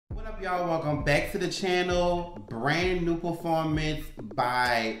Y'all, welcome back to the channel. Brand new performance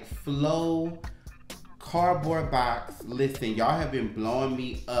by FLO, Cardboard Box. Listen, y'all have been blowing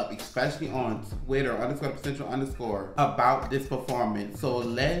me up, especially on Twitter, _potential_, about this performance. So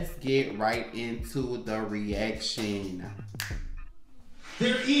let's get right into the reaction.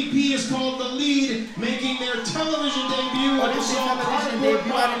 Their EP is called The Lead, making their television debut. Oh, this is television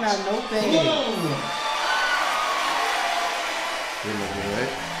debut. I did not know that. They look good.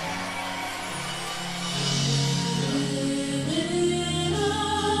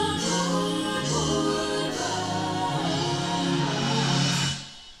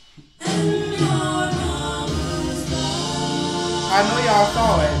 I know y'all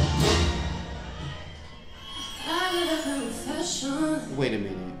saw it. Wait a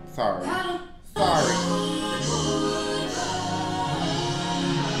minute. Sorry. Hang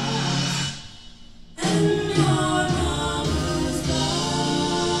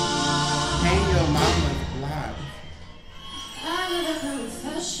your mama's block.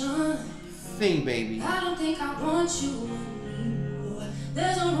 Sing, baby. I don't think I want you.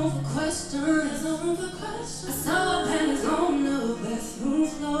 There's no room for questions. I saw my panties on the bathroom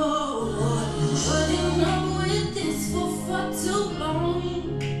floor. Putting up with this for far too long.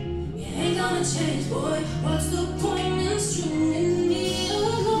 You ain't gonna change, boy. What's the point in stringing me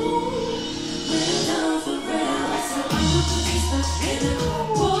along? We're down forever, so I'm gonna be stuck in a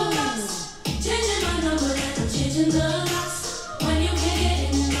cardboard box. Changing my number and I'm changing the locks. When you can't get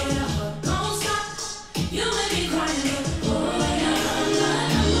in, know your heart don't stop. You make me cry, but boy,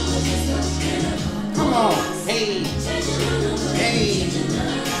 Come on. Hey. Hey.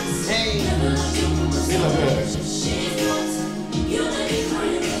 Hey. They look good.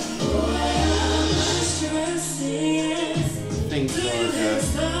 Things gorgeous.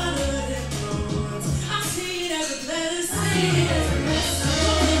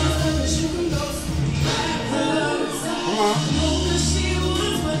 Come on.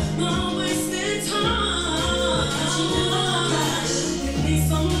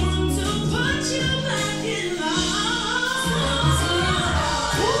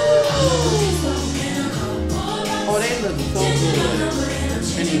 Oh, they look so good.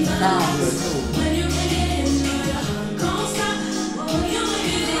 And they sound good too.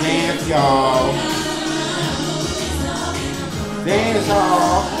 Dance, y'all. Dance,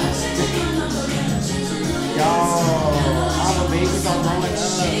 y'all. Y'all, all the babies are growing up.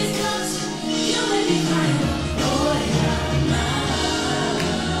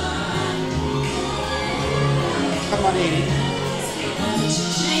 Come on, Eddie.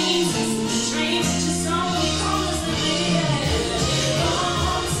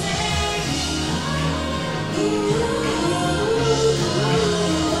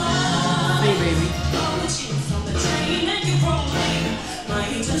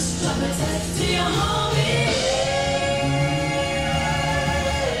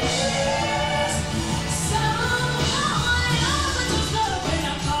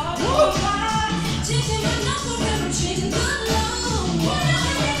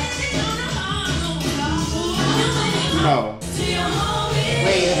 No.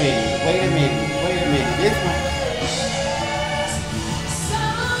 Wait a minute. This one.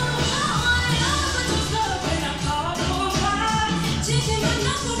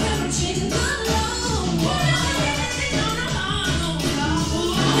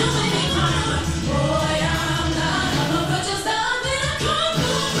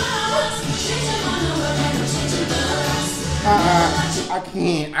 I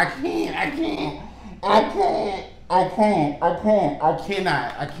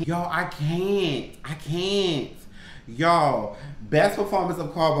can't. Y'all, I can't. Y'all, best performance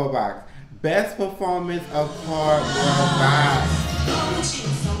of Cardboard Box. Best performance of Cardboard Box.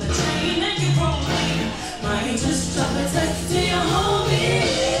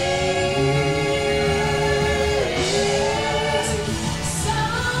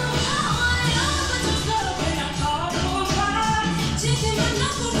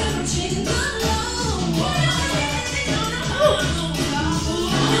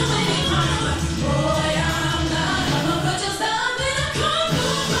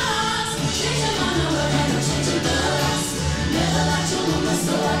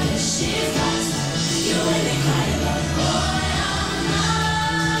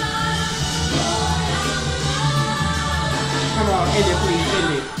 Come on, end it, please,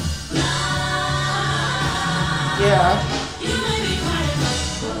 end it. Yeah.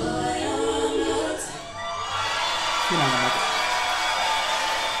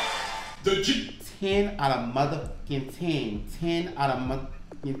 10 out of motherfucking 10. 10 out of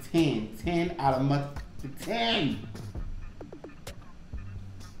motherfucking 10. 10 out of motherfucking 10.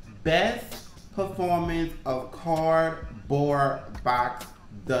 best performance of Cardboard Box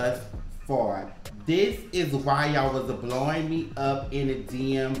thus far. This is why y'all was blowing me up in the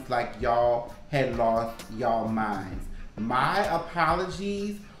DMs like y'all had lost y'all minds. My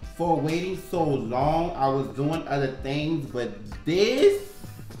apologies for waiting so long. I was doing other things, but this,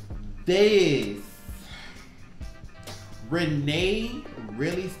 Renee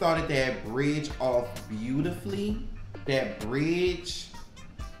really started that bridge off beautifully. That bridge,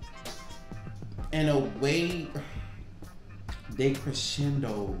 in a way, they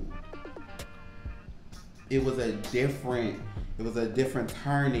crescendo. It was a different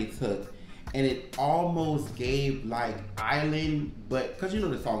turn they took. And it almost gave like Island, but cause you know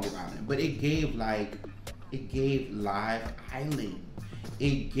the song is Island, but it gave Live Island.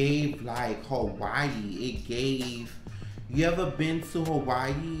 It gave like Hawaii. It gave, you ever been to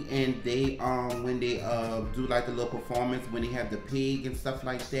Hawaii and they when they do like the little performance when they have the pig and stuff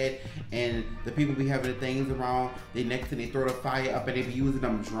like that, and the people be having the things around, they next to they throw the fire up and they be using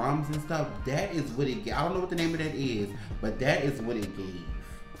them drums and stuff. That is what it gave. I don't know what the name of that is, but that is what it gave.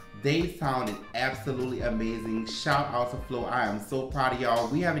 They sounded absolutely amazing. Shout out to FLO. I am so proud of y'all.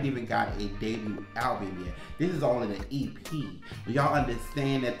 We haven't even got a debut album yet. This is only the EP. Do y'all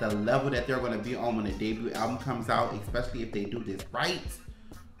understand that the level that they're going to be on when the debut album comes out, especially if they do this right?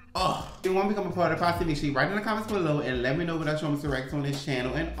 Oh, if you want to become a part of the Posse, make sure you write in the comments below and let me know what else you want me to react on this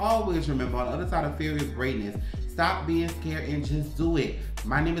channel. And always remember, on the other side of fear is greatness. Stop being scared and just do it.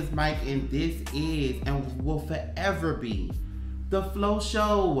 My name is Mike, and this is and will forever be The FLO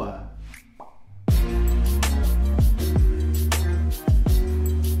Show.